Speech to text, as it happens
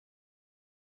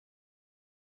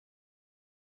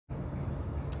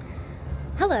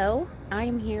Hello,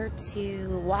 I'm here to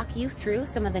walk you through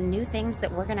some of the new things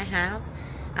that we're going to have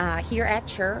here at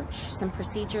church, some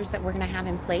procedures that we're going to have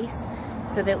in place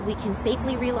so that we can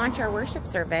safely relaunch our worship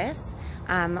service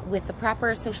with the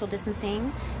proper social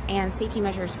distancing and safety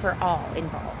measures for all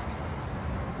involved.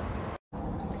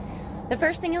 The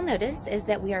first thing you'll notice is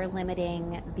that we are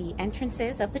limiting the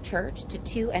entrances of the church to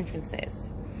 2 entrances.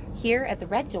 Here at the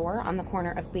red door on the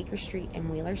corner of Baker Street and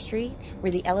Wheeler Street,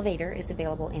 where the elevator is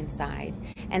available inside,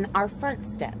 and our front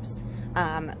steps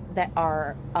that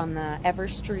are on the Ever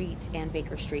Street and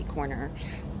Baker Street corner,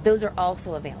 those are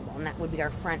also available, and that would be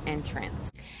our front entrance.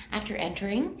 After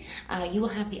entering, you will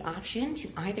have the option to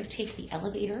either take the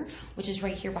elevator, which is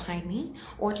right here behind me,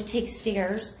 or to take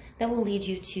stairs that will lead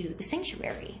you to the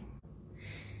sanctuary.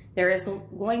 There is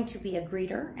going to be a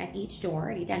greeter at each door,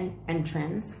 at each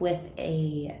entrance, with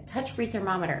a touch-free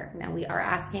thermometer. Now, we are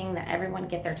asking that everyone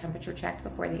get their temperature checked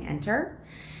before they enter.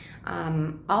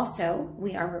 Also,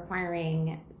 we are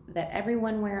requiring that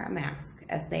everyone wear a mask,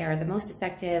 as they are the most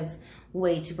effective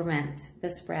way to prevent the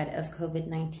spread of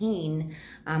COVID-19,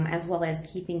 as well as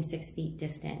keeping 6 feet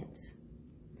distance.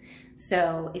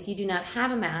 So if you do not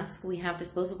have a mask, we have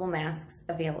disposable masks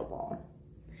available.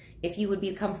 If you would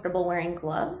be comfortable wearing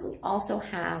gloves, we also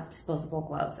have disposable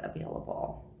gloves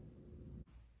available.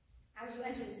 As you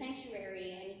enter the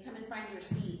sanctuary and you come and find your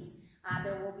seat,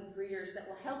 there will be greeters that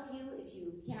will help you if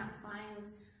you cannot find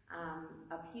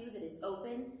a pew that is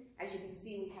open. As you can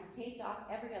see, we have taped off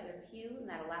every other pew, and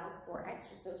that allows for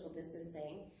extra social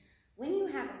distancing. When you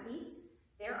have a seat,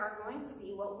 there are going to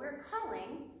be what we're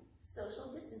calling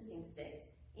social distancing sticks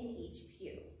in each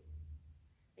pew.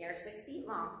 They are 6 feet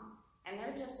long, and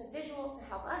they're just a visual to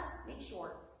help us make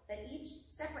sure that each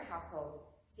separate household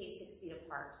stays 6 feet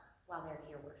apart while they're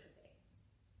here worshiping.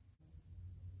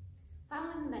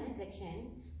 Following the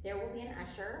benediction, there will be an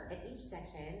usher at each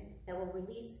section that will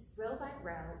release row by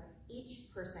row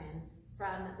each person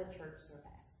from the church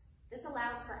service. This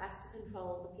allows for us to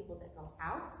control the people that go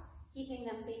out, keeping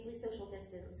them safely social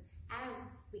distanced as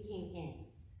we came in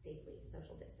safely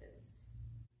social distanced.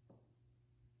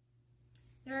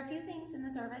 There are a few things in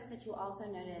the service that you'll also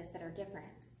notice that are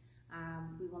different.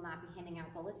 We will not be handing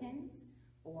out bulletins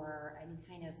or any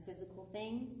kind of physical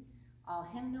things. All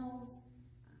hymnals,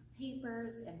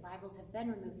 papers, and Bibles have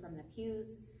been removed from the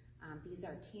pews. These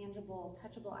are tangible,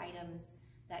 touchable items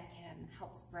that can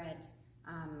help spread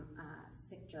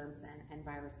sick germs and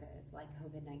viruses like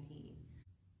COVID-19.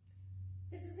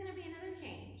 This is going to be another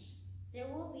change. There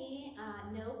will be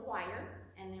no choir,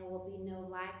 and there will be no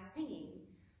live singing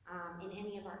in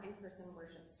any of our in-person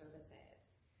worship services.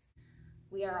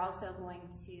 We are also going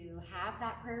to have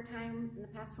that prayer time in the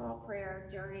pastoral prayer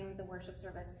during the worship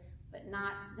service, but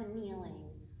not the kneeling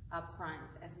up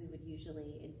front as we would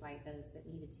usually invite those that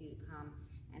needed to come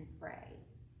and pray.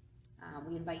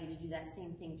 We invite you to do that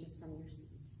same thing just from your seat.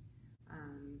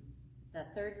 The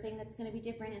third thing that's going to be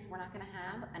different is we're not going to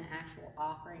have an actual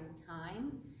offering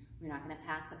time. We're not going to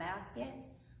pass a basket.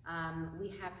 We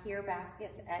have here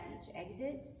baskets at each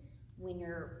exit. When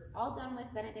you're all done with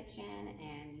benediction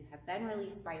and you have been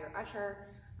released by your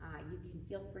usher, you can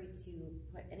feel free to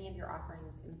put any of your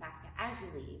offerings in the basket as you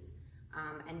leave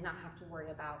and not have to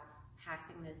worry about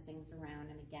passing those things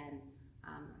around and again,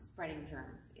 spreading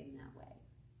germs in that way.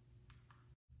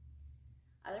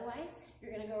 Otherwise,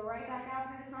 you're going to go right back out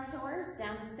through the front doors,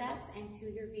 down the steps, and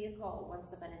to your vehicle once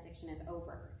the benediction is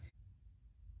over.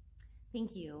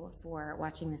 Thank you for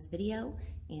watching this video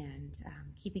and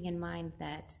keeping in mind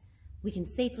that we can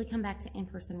safely come back to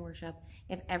in-person worship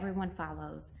if everyone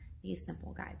follows these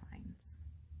simple guidelines.